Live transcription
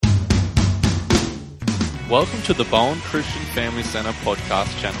Welcome to the Bowen Christian Family Centre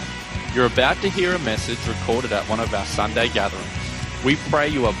podcast channel. You're about to hear a message recorded at one of our Sunday gatherings. We pray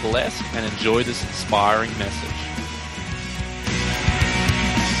you are blessed and enjoy this inspiring message.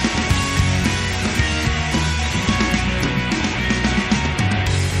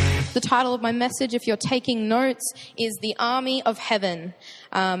 The title of my message, if you're taking notes, is The Army of Heaven.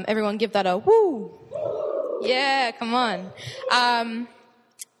 Everyone give that a woo. Yeah, come on.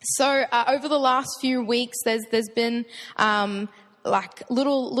 So over the last few weeks, there's been like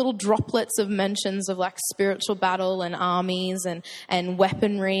little droplets of mentions of like spiritual battle and armies and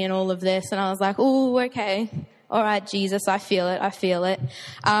weaponry and all of this. And I was like, ooh, okay. All right, Jesus, I feel it.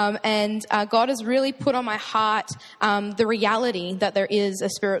 And God has really put on my heart the reality that there is a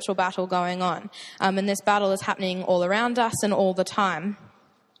spiritual battle going on. And this battle is happening all around us and all the time.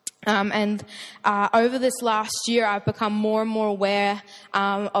 And over this last year, I've become more and more aware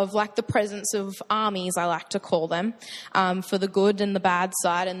of like the presence of armies, I like to call them, for the good and the bad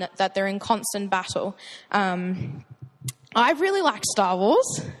side, and that they're in constant battle. I really like Star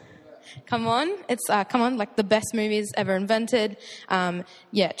Wars. Come on, it's like the best movies ever invented.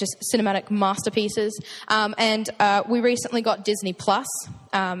 Just cinematic masterpieces. And we recently got Disney Plus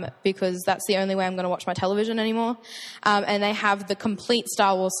because that's the only way I'm going to watch my television anymore. And they have the complete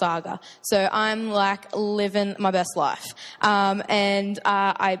Star Wars saga. So I'm like living my best life.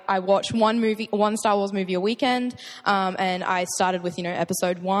 I watch one Star Wars movie a weekend. And I started with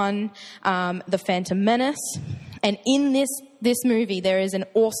Episode 1, The Phantom Menace. And in this movie, there is an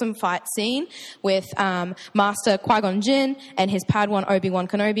awesome fight scene with Master Qui-Gon Jinn and his Padawan Obi-Wan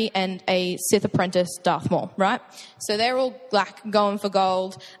Kenobi and a Sith apprentice Darth Maul, right? So they're all like going for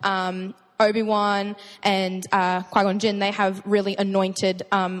gold. Obi-Wan and Qui-Gon Jinn, they have really anointed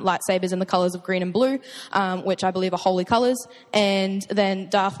lightsabers in the colours of green and blue, which I believe are holy colours. And then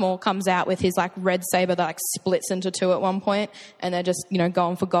Darth Maul comes out with his like red saber that like splits into two at one point, and they're just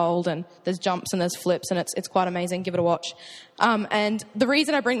going for gold. And there's jumps and there's flips, and it's quite amazing. Give it a watch. And the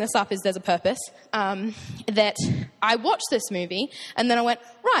reason I bring this up is there's a purpose that I watched this movie, and then I went,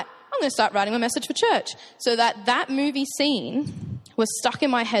 right, I'm going to start writing my message for church. So that movie scene was stuck in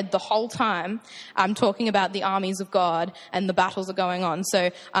my head the whole time I'm talking about the armies of God and the battles are going on.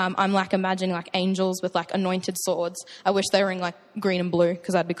 So I'm like imagining like angels with like anointed swords. I wish they were in like green and blue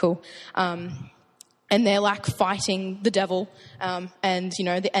because that'd be cool. And they're like fighting the devil and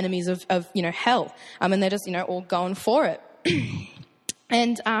the enemies of hell. And they're just all going for it.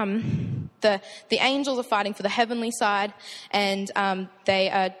 And the angels are fighting for the heavenly side, and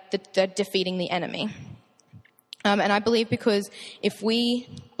they're defeating the enemy. And I believe because if we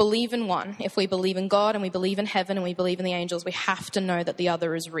believe in one, if we believe in God and we believe in heaven and we believe in the angels, we have to know that the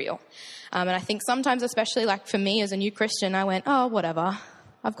other is real. And I think sometimes, especially like for me as a new Christian, I went, oh, whatever.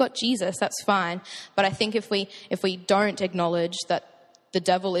 I've got Jesus, that's fine. But I think if we don't acknowledge that the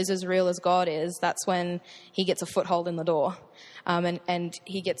devil is as real as God is, that's when he gets a foothold in the door. And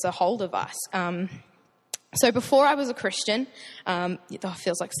he gets a hold of us. So before I was a Christian, it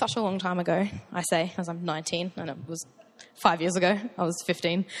feels like such a long time ago, I say, as I'm 19, and it was 5 years ago, I was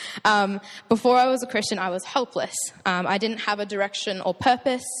 15. Before I was a Christian, I was helpless. I didn't have a direction or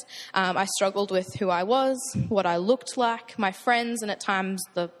purpose. I struggled with who I was, what I looked like, my friends, and at times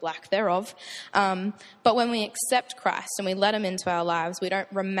the lack thereof. But when we accept Christ and we let him into our lives, we don't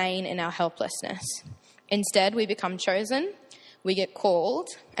remain in our helplessness. Instead, we become chosen, we get called,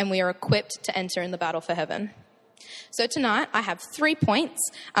 and we are equipped to enter in the battle for heaven. So tonight, I have 3 points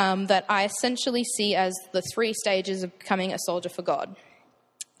that I essentially see as the 3 stages of becoming a soldier for God.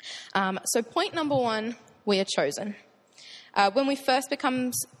 So point number 1, we are chosen. When we first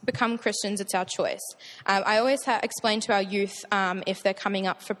become Christians, it's our choice. I always explain to our youth, if they're coming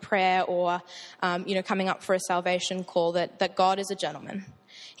up for prayer or, coming up for a salvation call, that God is a gentleman.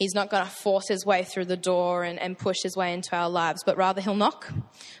 He's not going to force his way through the door and push his way into our lives, but rather he'll knock.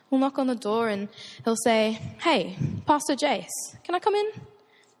 We'll knock on the door and he'll say, hey, Pastor Jace, can I come in?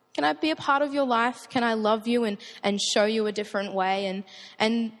 Can I be a part of your life? Can I love you and show you a different way?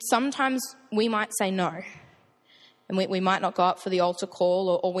 And sometimes we might say no. And we might not go up for the altar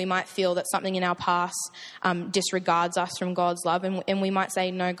call, or we might feel that something in our past disregards us from God's love. And we might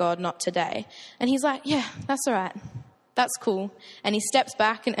say, no, God, not today. And he's like, yeah, that's all right. That's cool. And he steps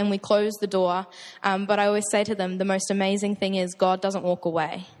back and we close the door. But I always say to them, the most amazing thing is God doesn't walk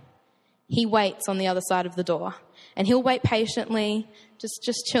away. He waits on the other side of the door. And he'll wait patiently,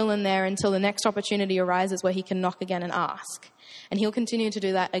 just chill in there until the next opportunity arises where he can knock again and ask. And he'll continue to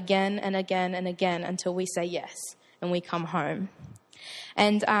do that again and again and again until we say yes and we come home.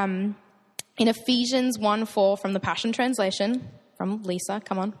 And in Ephesians 1:4 from the Passion Translation, from Lisa,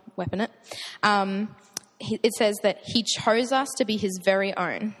 come on, weapon it. it says that he chose us to be his very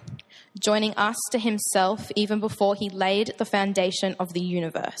own, joining us to himself even before he laid the foundation of the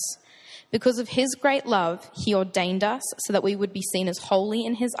universe. Because of his great love, he ordained us so that we would be seen as holy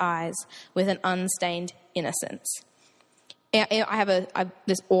in his eyes with an unstained innocence. I have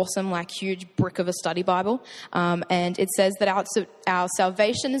this awesome, huge brick of a study Bible, and it says that our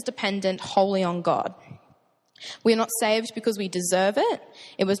salvation is dependent wholly on God. We are not saved because we deserve it.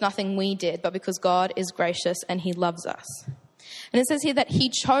 It was nothing we did, but because God is gracious and he loves us. And it says here that he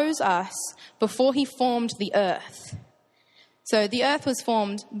chose us before he formed the earth. So the earth was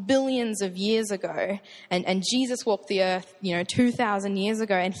formed billions of years ago, and Jesus walked the earth, 2,000 years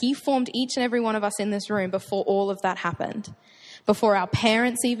ago, and he formed each and every one of us in this room before all of that happened. Before our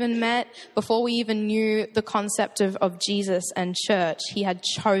parents even met, before we even knew the concept of Jesus and church, he had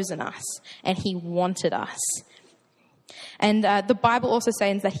chosen us and he wanted us. And the Bible also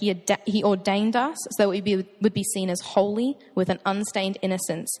says that he ordained us so that we would be seen as holy with an unstained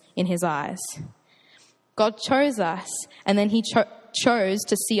innocence in his eyes. God chose us, and then he chose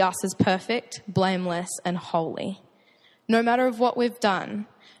to see us as perfect, blameless, and holy. No matter of what we've done,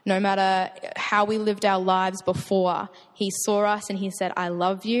 no matter how we lived our lives before, he saw us and he said, I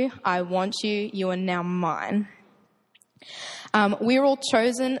love you, I want you, you are now mine. We're all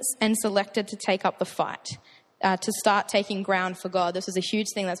chosen and selected to take up the fight. To start taking ground for God. This is a huge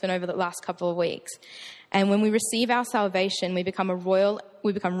thing that's been over the last couple of weeks. And when we receive our salvation, we become royal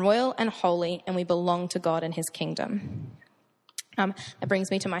and holy, and we belong to God and his kingdom. That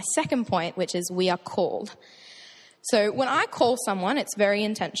brings me to my second point, which is we are called. So when I call someone, it's very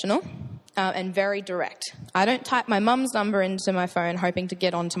intentional and very direct. I don't type my mum's number into my phone hoping to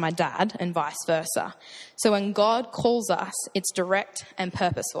get on to my dad and vice versa. So when God calls us, it's direct and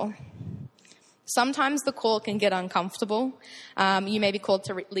purposeful. Sometimes the call can get uncomfortable. You may be called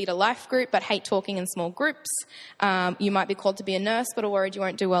to lead a life group but hate talking in small groups. You might be called to be a nurse but are worried you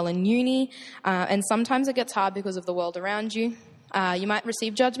won't do well in uni. And sometimes it gets hard because of the world around you. You might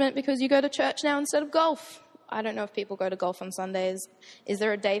receive judgment because you go to church now instead of golf. I don't know if people go to golf on Sundays. Is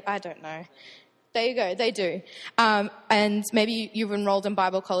there a date? I don't know. There you go, they do. And maybe you've enrolled in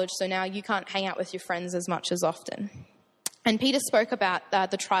Bible college, so now you can't hang out with your friends as much as often. And Peter spoke about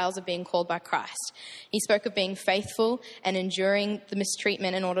the trials of being called by Christ. He spoke of being faithful and enduring the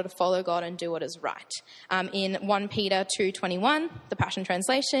mistreatment in order to follow God and do what is right. In 1 Peter 2:21, the Passion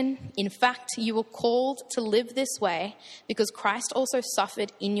Translation, in fact, you were called to live this way because Christ also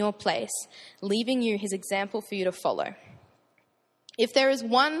suffered in your place, leaving you his example for you to follow. If there is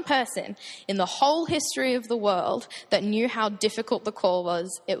one person in the whole history of the world that knew how difficult the call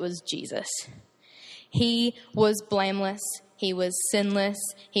was, it was Jesus. He was blameless, he was sinless,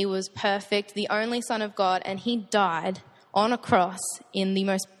 he was perfect, the only Son of God, and he died on a cross in the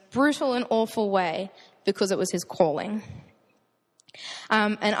most brutal and awful way because it was his calling.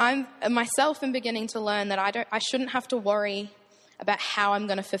 And I'm myself am beginning to learn that I shouldn't have to worry about how I'm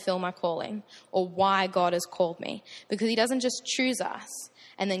going to fulfill my calling or why God has called me, because he doesn't just choose us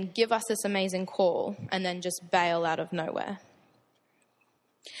and then give us this amazing call and then just bail out of nowhere.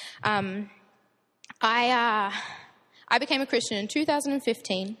 I became a Christian in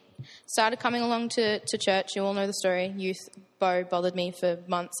 2015, started coming along to church. You all know the story. Bo bothered me for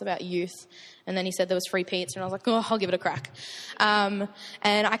months about youth, and then he said there was free pizza, and I was like, oh, I'll give it a crack. And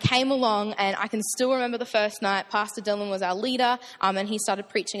I came along, and I can still remember the first night. Pastor Dylan was our leader, and he started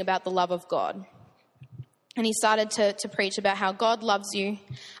preaching about the love of God. And he started to preach about how God loves you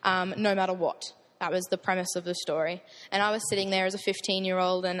no matter what. That was the premise of the story. And I was sitting there as a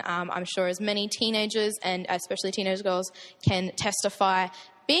 15-year-old, and I'm sure as many teenagers, and especially teenage girls, can testify,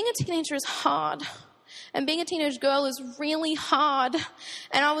 being a teenager is hard. And being a teenage girl is really hard.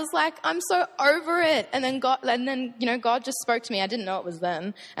 And I was like, I'm so over it. And then God just spoke to me. I didn't know it was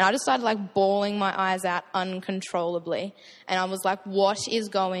then. And I just started bawling my eyes out uncontrollably. And I was like, what is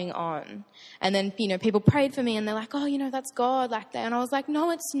going on? And then, people prayed for me and they're like, oh, that's God like that. And I was like,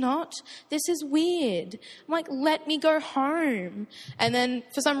 no, it's not. This is weird. I'm like, let me go home. And then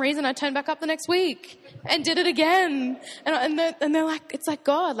for some reason I turned back up the next week and did it again. And they're like, it's like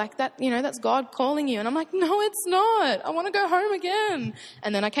God, like that, that's God calling you. And I'm like, no, it's not. I want to go home again.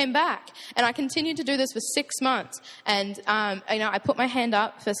 And then I came back and I continued to do this for 6 months. And, I put my hand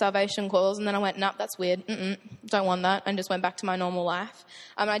up for salvation calls and then I went, nope, that's weird. Don't want that. And just went back to my normal life.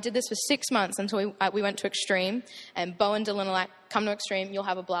 I did this for 6 months until we went to Extreme, and Bo and Dylan are like, come to Extreme, you'll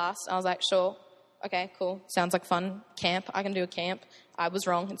have a blast. I was like, sure. okay, cool. Sounds like fun. Camp. I can do a camp. I was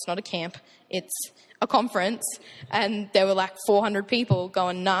wrong. It's not a camp. It's a conference. And there were like 400 people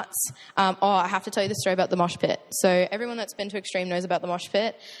going nuts. I have to tell you the story about the mosh pit. So everyone that's been to Extreme knows about the mosh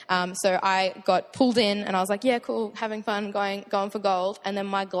pit. So I got pulled in and I was like, yeah, cool, having fun, going for gold. And then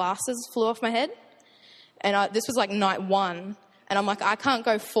my glasses flew off my head. And this was like night 1. And I'm like, I can't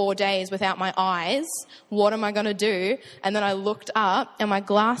go 4 days without my eyes. What am I going to do? And then I looked up and my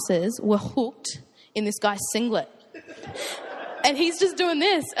glasses were hooked in this guy's singlet. And he's just doing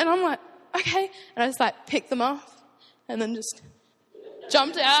this. And I'm like, okay. And I just like picked them off and then just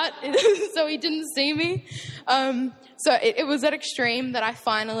jumped out so he didn't see me. So it was at Extreme that I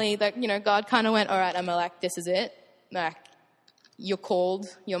finally, God kind of went, all right, Emma, like, this is it. Like, you're called.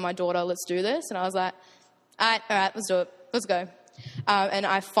 You're my daughter. Let's do this. And I was like, all right, let's do it. Let's go. And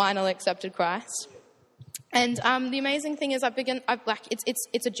I finally accepted Christ. And the amazing thing is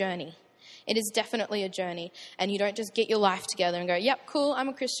it's a journey. It is definitely a journey. And you don't just get your life together and go, yep, cool, I'm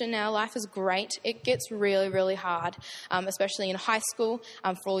a Christian now. Life is great. It gets really, really hard, especially in high school.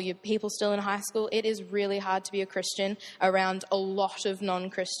 For all you people still in high school, it is really hard to be a Christian around a lot of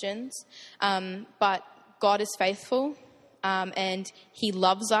non-Christians. But God is faithful, and he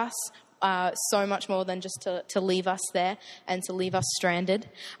loves us so much more than just to leave us there and to leave us stranded.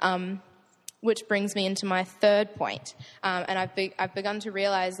 Which brings me into my third point. And I've begun to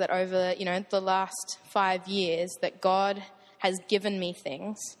realize that over, the last 5 years that God has given me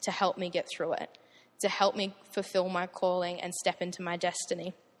things to help me get through it, to help me fulfill my calling and step into my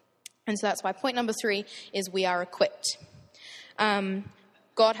destiny. And so that's why point number 3 is we are equipped.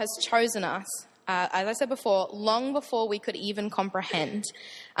 God has chosen us, as I said before, long before we could even comprehend.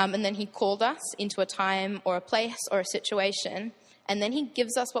 And then he called us into a time or a place or a situation, and then he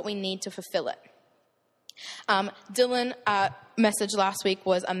gives us what we need to fulfill it. Dylan message last week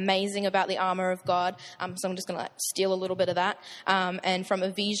was amazing about the armor of God. So I'm just going to steal a little bit of that. And from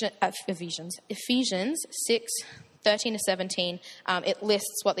Ephesians 6, 13 to 17, it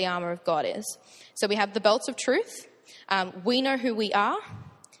lists what the armor of God is. So we have the belt of truth. We know who we are,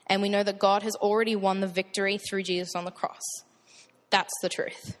 and we know that God has already won the victory through Jesus on the cross. That's the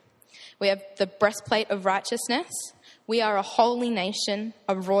truth. We have the breastplate of righteousness. We are a holy nation,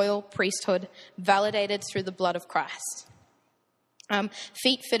 a royal priesthood, validated through the blood of Christ.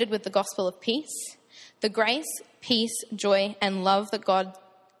 Feet fitted with the gospel of peace. The grace, peace, joy, and love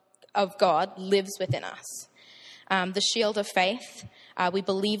of God lives within us. The shield of faith. We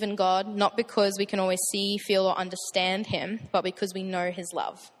believe in God, not because we can always see, feel, or understand him, but because we know his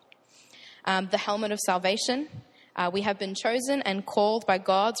love. The helmet of salvation. We have been chosen and called by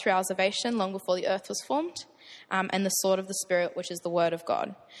God through our salvation long before the earth was formed. And the sword of the Spirit, which is the word of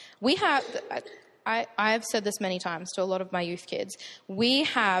God. We have, I've said this many times to a lot of my youth kids, we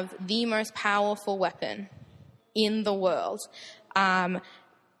have the most powerful weapon in the world.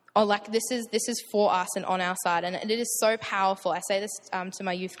 This is for us and on our side, and it is so powerful. I say this to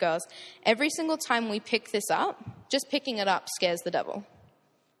my youth girls. Every single time we pick this up, just picking it up scares the devil.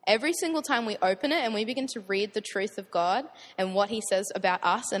 Every single time we open it and we begin to read the truth of God and what he says about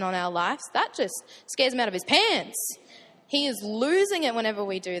us and on our lives, that just scares him out of his pants. He is losing it whenever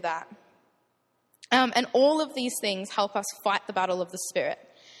we do that. And all of these things help us fight the battle of the Spirit.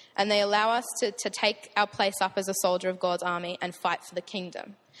 And they allow us to take our place up as a soldier of God's army and fight for the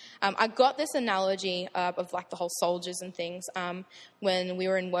kingdom. I got this analogy of like the whole soldiers and things when we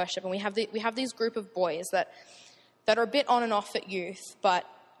were in worship. And we have these group of boys that are a bit on and off at youth, but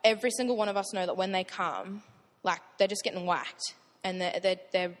every single one of us know that when they come, like, they're just getting whacked. And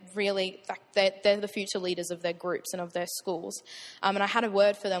they're really, like, they're the future leaders of their groups and of their schools. And I had a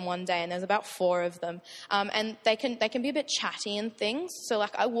word for them one day, and there's about 4 of them. And they can be a bit chatty and things. So,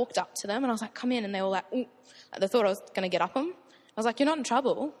 like, I walked up to them, and I was like, come in. And they were like, ooh. They thought I was going to get up them. I was like, you're not in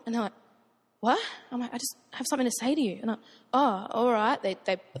trouble. And they're like, what? I'm like, I just have something to say to you. And oh, all right. They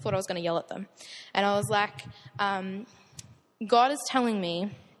thought I was going to yell at them. And I was like, God is telling me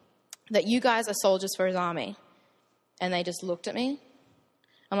that you guys are soldiers for his army. And they just looked at me.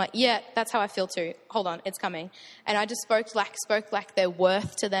 I'm like, yeah, that's how I feel too. Hold on, it's coming. And I just spoke like their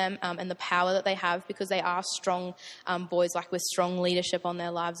worth to them and the power that they have, because they are strong boys, like, with strong leadership on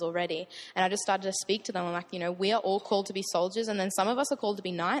their lives already. And I just started to speak to them. I'm like, we are all called to be soldiers, and then some of us are called to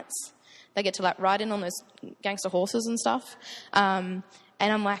be knights. They get to, like, ride in on those gangster horses and stuff. And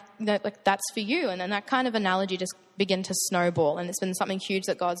I'm like, that's for you. And then that kind of analogy just began to snowball. And it's been something huge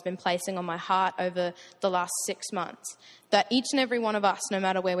that God's been placing on my heart over the last 6 months. That each and every one of us, no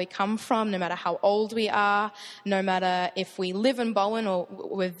matter where we come from, no matter how old we are, no matter if we live in Bowen or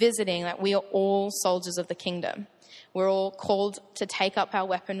we're visiting, that we are all soldiers of the kingdom. We're all called to take up our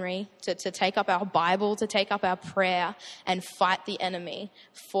weaponry, to take up our Bible, to take up our prayer and fight the enemy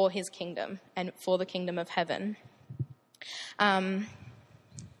for his kingdom and for the kingdom of heaven.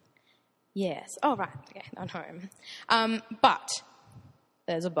 Yes. Oh, right. Okay, I'm home. But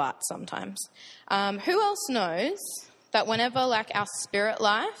there's a but sometimes. Who else knows that whenever like our spirit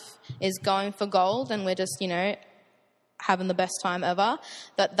life is going for gold and we're just, having the best time ever,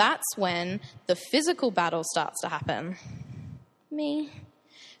 that's when the physical battle starts to happen? Me.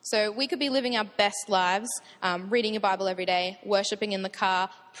 So we could be living our best lives, reading your Bible every day, worshipping in the car,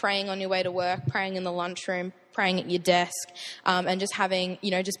 praying on your way to work, praying in the lunchroom, praying at your desk, and just having,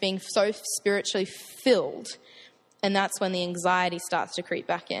 just being so spiritually filled. And that's when the anxiety starts to creep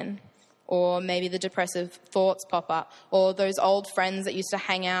back in. Or maybe the depressive thoughts pop up. Or those old friends that used to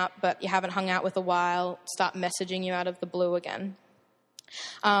hang out but you haven't hung out with a while start messaging you out of the blue again.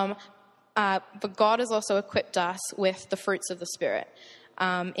 But God has also equipped us with the fruits of the Spirit.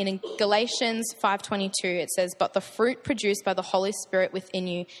 In Galatians 5:22, it says, "But the fruit produced by the Holy Spirit within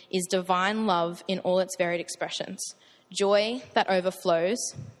you is divine love in all its varied expressions. Joy that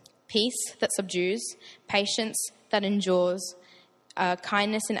overflows, peace that subdues, patience that endures,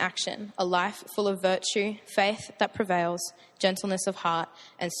 kindness in action, a life full of virtue, faith that prevails, gentleness of heart,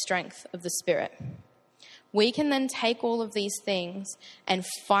 and strength of the Spirit." We can then take all of these things and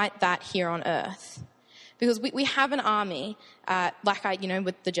fight that here on earth. Because we have an army,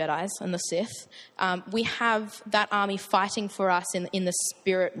 with the Jedis and the Sith, we have that army fighting for us in the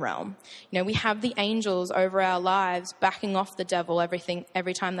spirit realm. We have the angels over our lives backing off the devil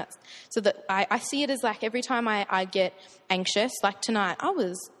every time so that I see it as like every time I get anxious, like tonight, I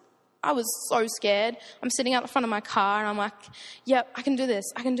was so scared. I'm sitting out the front of my car and I'm like, yep, I can do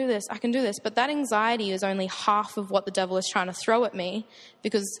this. But that anxiety is only half of what the devil is trying to throw at me,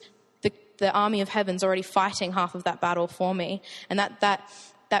 because the army of heaven's already fighting half of that battle for me. And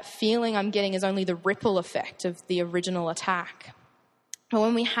that feeling I'm getting is only the ripple effect of the original attack. But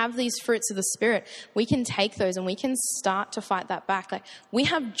when we have these fruits of the Spirit, we can take those and we can start to fight that back. Like, we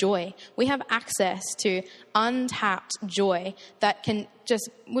have joy. We have access to untapped joy that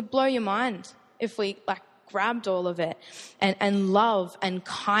would blow your mind if we grabbed all of it, and love and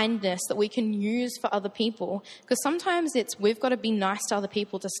kindness that we can use for other people. Because sometimes we've got to be nice to other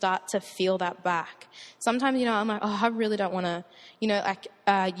people to start to feel that back. Sometimes, I'm like, I really don't want to,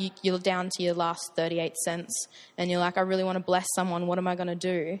 you're down to your last 38 cents and you're like, I really want to bless someone. What am I going to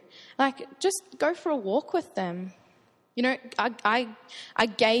do? Just go for a walk with them. I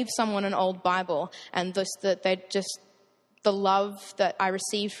gave someone an old Bible, and the love that I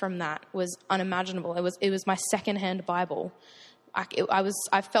received from that was unimaginable. It was my secondhand Bible.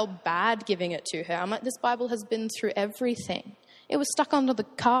 I felt bad giving it to her. I'm like, this Bible has been through everything. It was stuck under the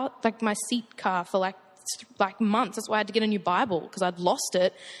car, my seat car for months. That's why I had to get a new Bible, because I'd lost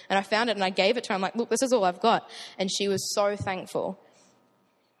it, and I found it and I gave it to her. I'm like, look, this is all I've got. And she was so thankful.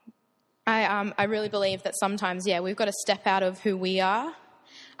 I really believe that sometimes, we've got to step out of who we are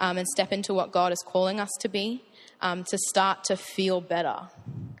and step into what God is calling us to be. To start to feel better.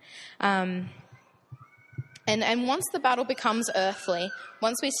 And once the battle becomes earthly,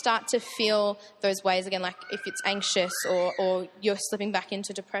 once we start to feel those ways again, like if it's anxious or you're slipping back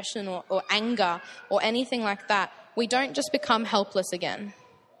into depression or anger or anything like that, we don't just become helpless again.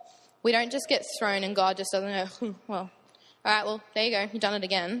 We don't just get thrown and God just doesn't go, well, all right, well, there you go, you've done it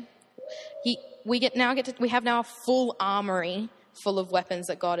again. We have now a full armory full of weapons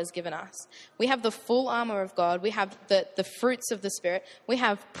that God has given us. We have the full armor of God. We have the fruits of the Spirit. We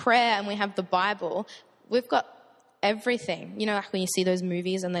have prayer and we have the Bible. We've got everything. Like when you see those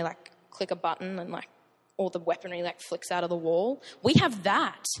movies and they click a button and all the weaponry flicks out of the wall. We have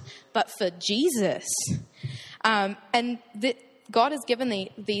that, but for Jesus. God has given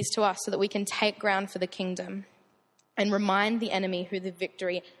these to us so that we can take ground for the kingdom and remind the enemy who the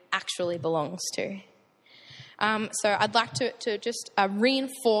victory actually belongs to. So I'd like to just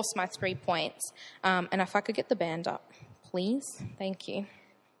reinforce my 3 points. And if I could get the band up, please. Thank you.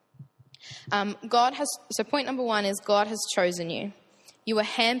 So point number 1 is God has chosen you. You were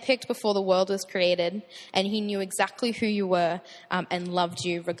handpicked before the world was created, and he knew exactly who you were and loved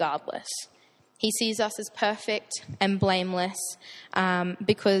you regardless. He sees us as perfect and blameless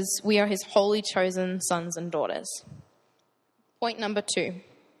because we are his holy chosen sons and daughters. Point number 2.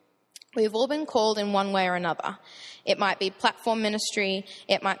 We've all been called in one way or another. It might be platform ministry,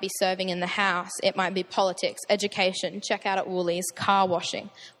 it might be serving in the house, it might be politics, education, checkout at Woolies, car washing.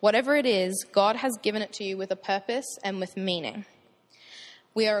 Whatever it is, God has given it to you with a purpose and with meaning.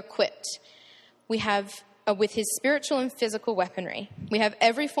 We are equipped. We have, with his spiritual and physical weaponry, we have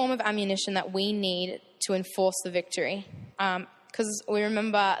every form of ammunition that we need to enforce the victory. Because we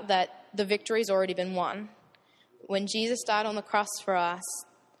remember that the victory's already been won. When Jesus died on the cross for us,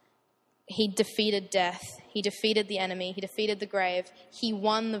 he defeated death. He defeated the enemy. He defeated the grave. He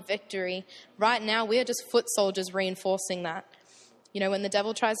won the victory. Right now, we are just foot soldiers reinforcing that. When the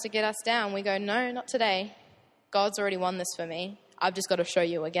devil tries to get us down, we go, no, not today. God's already won this for me. I've just got to show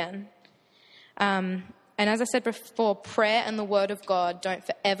you again. And as I said before, prayer and the word of God, don't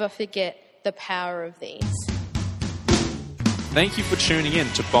ever forget the power of these. Thank you for tuning in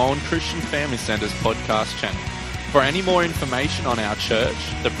to Bowen Christian Family Center's podcast channel. For any more information on our church,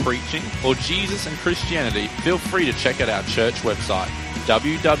 the preaching, or Jesus and Christianity, feel free to check out our church website,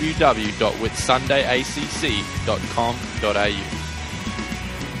 www.whitsundayacc.com.au.